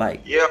that people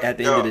like. At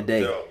the end of the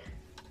day,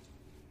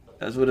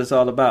 that's what it's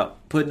all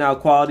about. Putting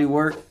out quality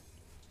work.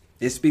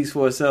 It speaks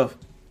for itself.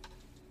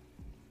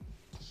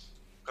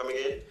 Come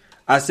again?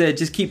 I said,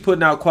 just keep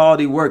putting out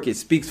quality work. It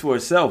speaks for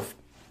itself.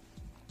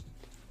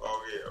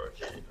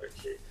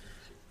 Okay.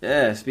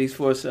 Yeah, it speaks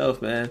for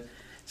itself, man.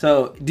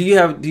 So, do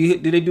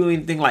they do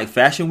anything like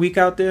Fashion Week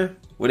out there,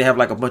 where they have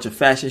like a bunch of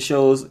fashion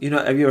shows? Have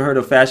you ever heard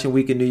of Fashion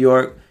Week in New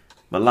York,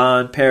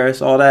 Milan,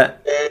 Paris, all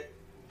that?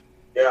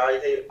 Yeah, I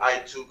think I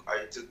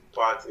took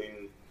part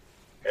in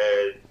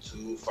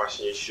 2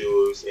 fashion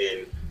shows,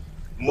 and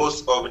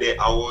most of the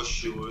award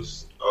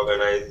shows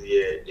organized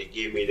here, they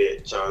gave me the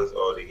chance,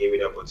 or they gave me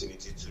the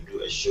opportunity to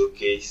do a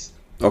showcase.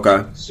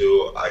 Okay.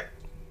 So I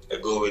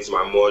go with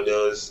my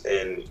models,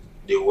 and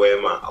they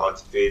wear my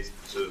outfit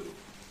to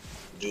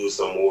do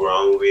some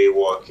runway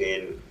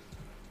walking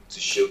to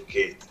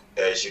showcase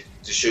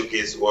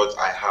what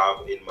I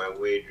have in my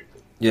wardrobe.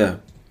 Yeah.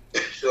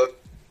 So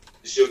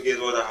to showcase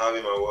what I have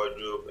in my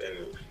wardrobe,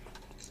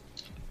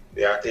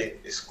 and I think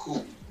it's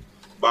cool.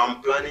 But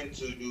I'm planning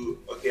to do.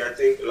 Okay, I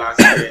think last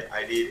year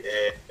I did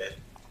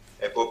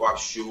a pop-up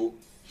show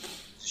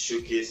to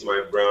showcase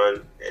my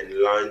brand and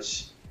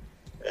launch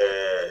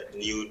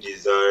new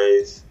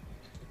designs,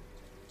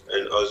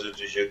 and also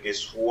to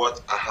showcase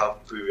what I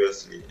have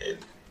previously. And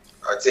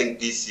I think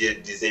this year,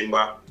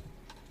 December,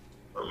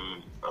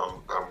 I'm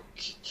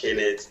kicking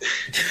it.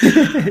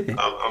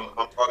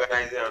 I'm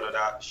organizing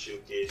another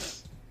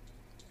showcase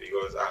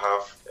because I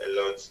have a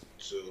lot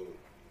to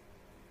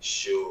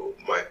show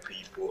my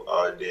people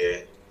out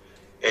there.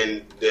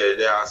 And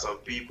there are some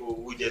people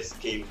who just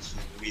came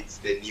to meet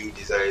the new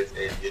designs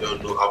and they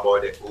don't know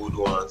about the old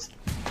ones.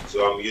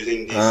 So I'm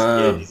using this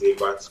year,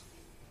 December, to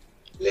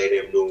let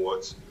them know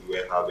what we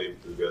were having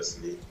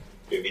previously.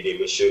 Maybe they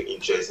may show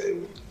interest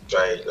and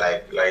try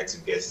like to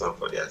get some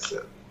for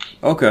themselves.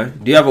 Okay.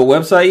 Do you have a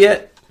website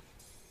yet?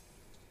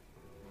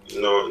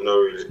 No, not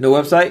really. No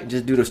website?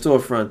 Just do the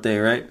storefront thing,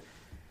 right?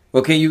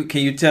 Well, can you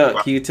tell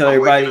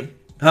everybody?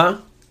 Huh?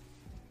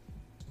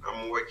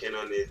 I'm working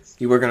on it.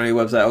 You working on your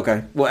website?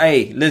 Okay. Well,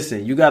 hey,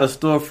 listen, you got a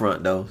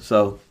storefront though,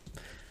 so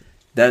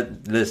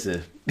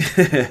listen.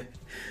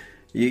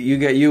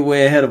 You're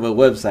way ahead of a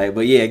website,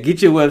 but yeah,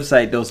 get your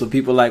website though, so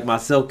people like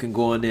myself can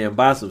go in there and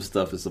buy some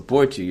stuff and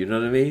support you. You know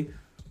what I mean?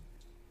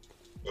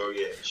 Oh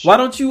yeah. Sure.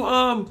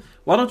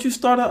 Why don't you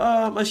start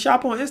a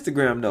shop on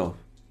Instagram though?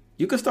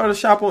 You can start a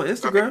shop on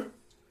Instagram. Okay.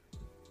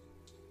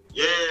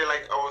 Yeah,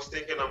 like I was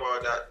thinking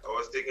about that.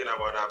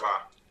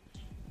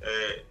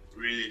 But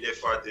really, the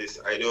fact is,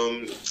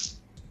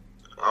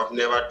 I've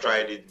never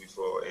tried it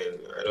before, and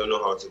I don't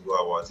know how to go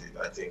about it.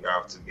 I think I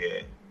have to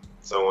get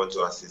someone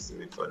to assist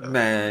me for that.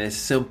 Man, it's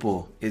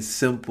simple. It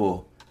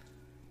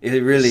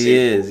really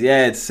is.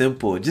 Yeah, it's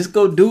simple. Just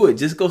go do it.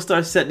 Just go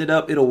start setting it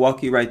up. It'll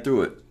walk you right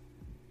through it.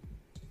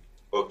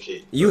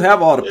 Okay. You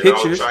have all the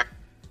pictures.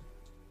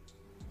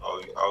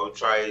 I'll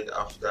try it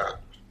after.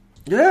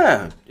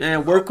 Yeah,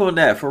 and work on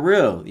that for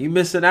real. You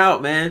missing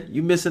out, man.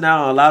 You missing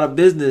out on a lot of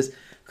business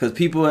because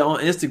people on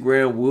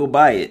Instagram will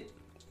buy it.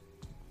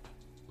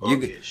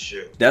 Okay,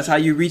 sure. That's how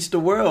you reach the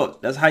world.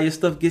 That's how your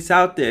stuff gets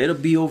out there. It'll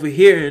be over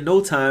here in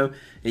no time,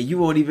 and you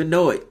won't even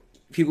know it.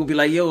 People will be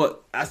like, "Yo,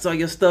 I saw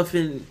your stuff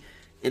in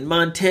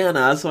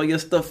Montana. I saw your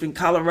stuff in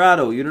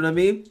Colorado." You know what I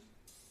mean?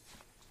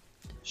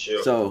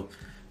 Sure. So,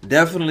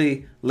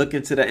 definitely look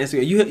into that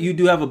Instagram. You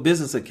do have a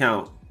business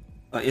account,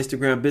 an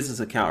Instagram business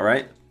account,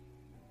 right?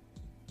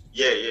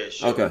 Yeah,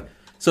 sure. Okay.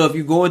 So if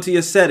you go into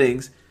your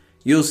settings,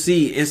 you'll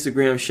see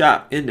Instagram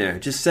shop in there.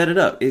 Just set it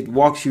up. It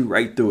walks you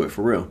right through it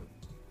for real.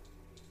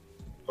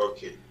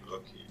 Okay.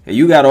 And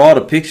you got all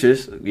the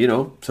pictures,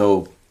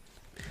 so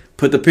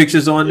put the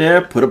pictures on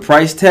there, put a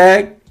price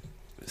tag,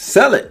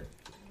 sell it.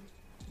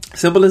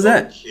 Simple as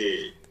that.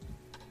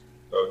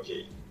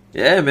 Okay.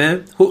 Yeah,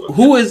 man.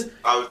 Who is...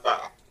 I'll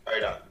try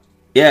that.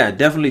 Yeah,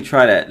 definitely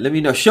try that. Let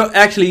me know.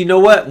 Actually, you know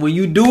what? When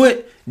you do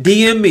it,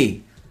 DM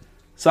me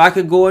so I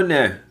could go in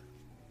there.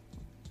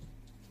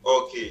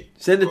 Okay.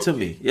 Send it to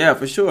me. Yeah,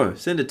 for sure.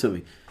 Send it to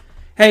me.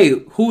 Hey,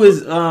 who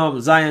is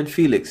Zion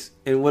Felix,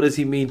 and what does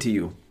he mean to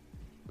you?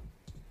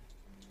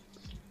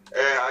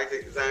 I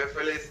think Zion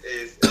Felix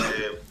is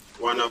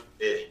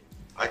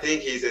I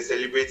think he's a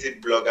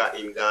celebrated blogger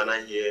in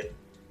Ghana here.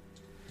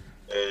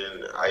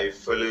 And I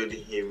followed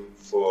him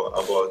for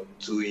about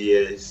 2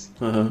 years.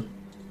 Okay,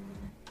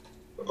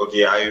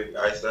 I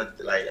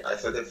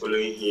started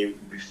following him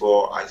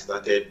before I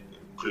started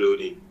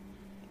clothing.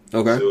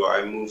 Okay. So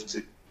I moved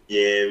to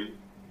him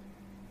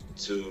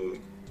to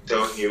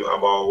tell him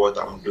about what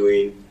I'm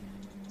doing.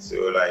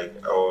 So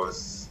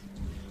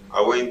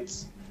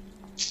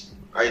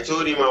I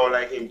told him I would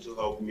like him to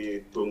help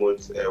me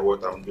promote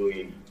what I'm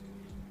doing,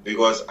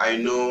 because I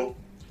know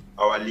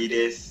our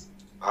leaders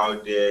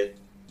out there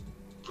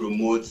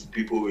promote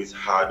people with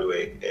hard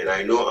work, and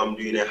I know I'm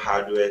doing a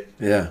hard work.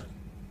 Yeah.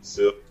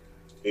 So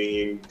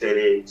telling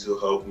him to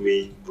help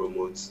me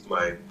promote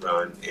my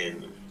brand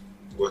and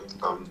what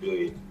I'm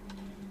doing.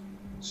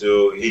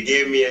 So he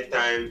gave me a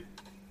time.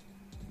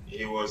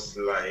 He was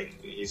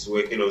like, he's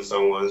working on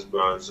someone's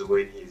brand, so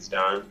when he's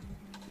done,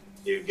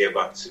 he'll get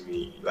back to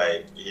me.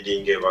 Like, he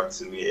didn't get back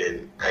to me,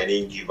 and I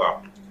didn't give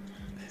up.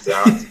 So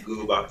I had to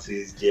go back to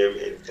his gym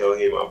and tell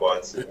him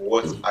about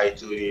what I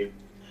told him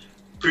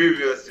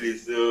previously.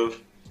 So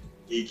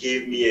he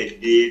gave me a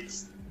date.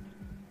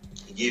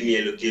 He gave me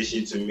a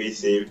location to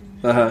meet him.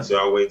 So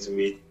I went to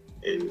meet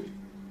and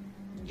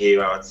gave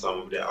out some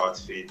of the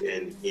outfit,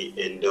 and he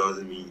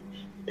endorsed me.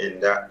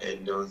 And that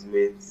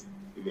endorsement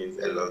means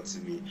a lot to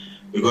me,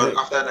 because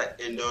after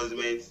that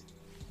endorsement,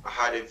 I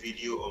had a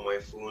video on my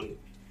phone.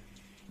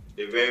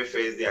 The very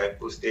first day I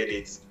posted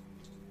it,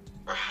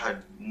 I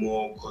had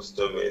more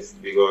customers,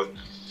 because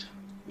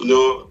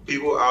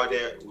people out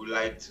there would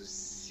like to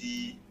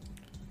see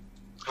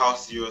how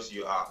serious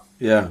you are.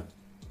 Yeah.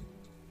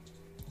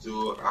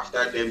 So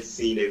after them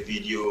seeing the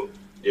video,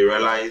 they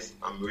realize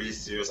I'm really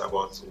serious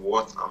about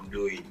what I'm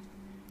doing.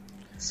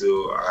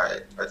 So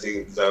I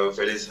think Zion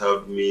Felix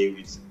helped me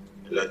with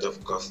a lot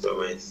of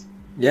customers.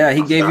 Yeah,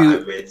 he gave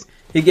you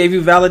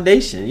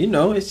validation.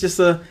 It's just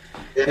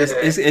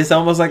it's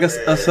almost like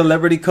a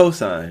celebrity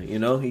cosign.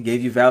 He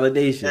gave you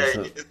validation. Yeah,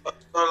 so. It's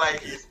not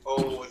like he's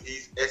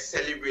a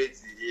celebrity.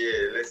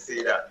 Yeah, let's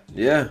say that.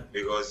 Yeah.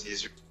 Because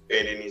he's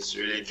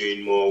really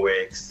doing more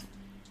works,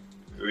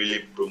 really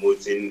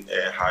promoting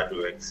hard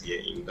works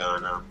here in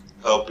Ghana,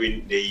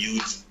 helping the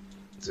youth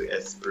to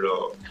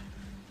explore.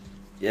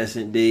 Yes,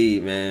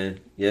 indeed, man.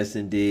 Yes,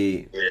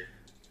 indeed. Yeah.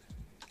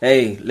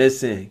 Hey,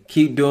 listen,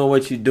 keep doing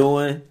what you're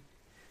doing.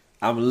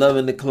 I'm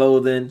loving the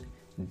clothing.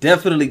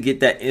 Definitely get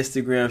that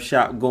Instagram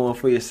shop going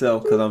for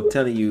yourself, because I'm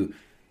telling you,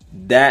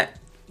 it's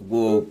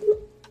going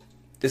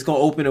to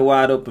open it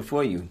wide open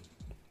for you.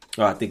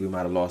 Oh, I think we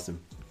might have lost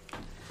him.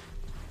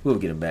 We'll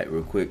get him back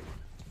real quick.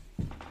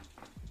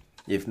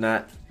 If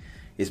not,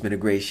 it's been a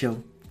great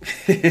show.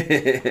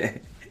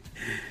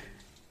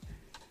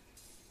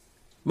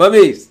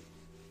 Mummies,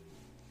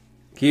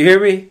 can you hear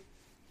me?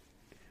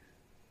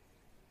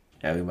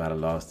 Yeah, we might have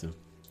lost him.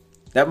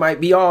 That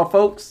might be all,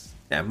 folks.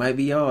 That might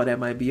be all.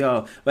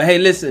 But hey,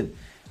 listen,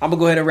 I'm going to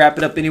go ahead and wrap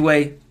it up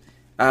anyway.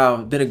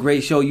 Been a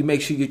great show. You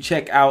make sure you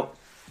check out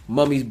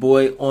Mummies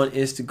Boy on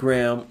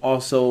Instagram.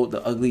 Also, the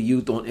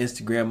Uglyouth on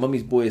Instagram.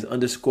 Mummies Boy is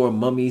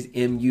 _Mummies,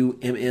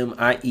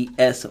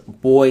 MUMMIES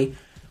Boy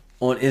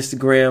on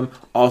Instagram.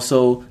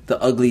 Also, the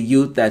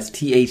Uglyouth. That's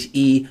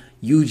TheUglyoUth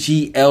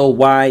 _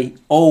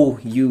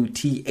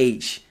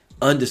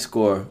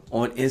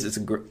 on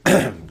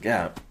Instagram.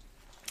 God, I'm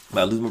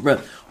about to lose my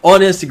breath.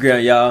 On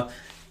Instagram, y'all.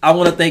 I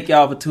want to thank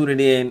y'all for tuning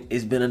in.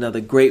 It's been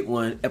another great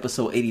one.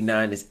 Episode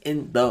 89 is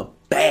in the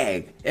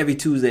bag. Every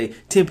Tuesday,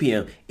 10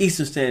 p.m.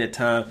 Eastern Standard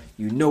Time.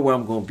 You know where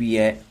I'm going to be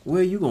at. Where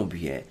are you going to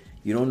be at?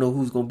 You don't know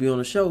who's going to be on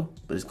the show,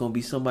 but it's going to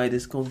be somebody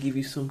that's going to give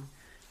you some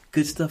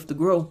good stuff to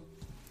grow.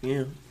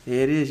 Yeah,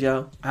 there it is,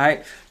 y'all. All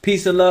right.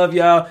 Peace and love,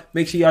 y'all.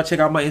 Make sure y'all check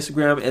out my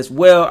Instagram as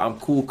well. I'm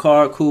Cool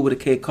Card. Cool with a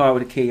K. Card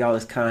with a K. Y'all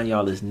is kind.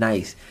 Y'all is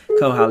nice.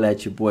 Come holla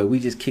at your boy. We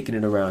just kicking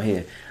it around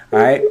here. All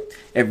right.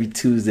 Every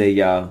Tuesday,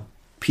 y'all.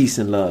 Peace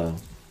and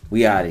love.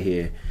 We out of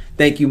here.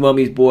 Thank you,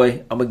 Mummies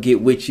Boy. I'm going to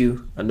get with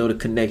you. I know the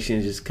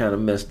connection just kind of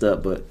messed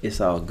up, but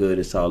it's all good.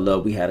 It's all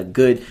love. We had a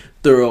good,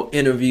 thorough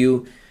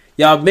interview.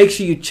 Y'all make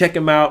sure you check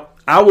him out.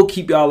 I will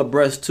keep y'all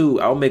abreast too.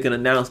 I'll make an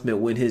announcement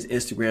when his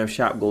Instagram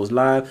shop goes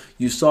live.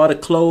 You saw the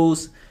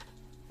clothes.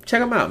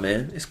 Check him out,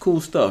 man. It's cool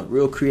stuff.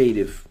 Real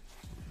creative.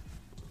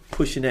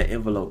 pushing that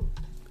envelope.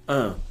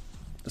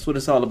 That's what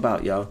it's all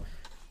about, y'all.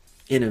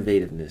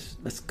 Innovativeness.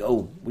 Let's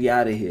go. We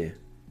out of here.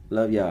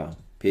 Love y'all.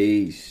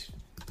 Peace.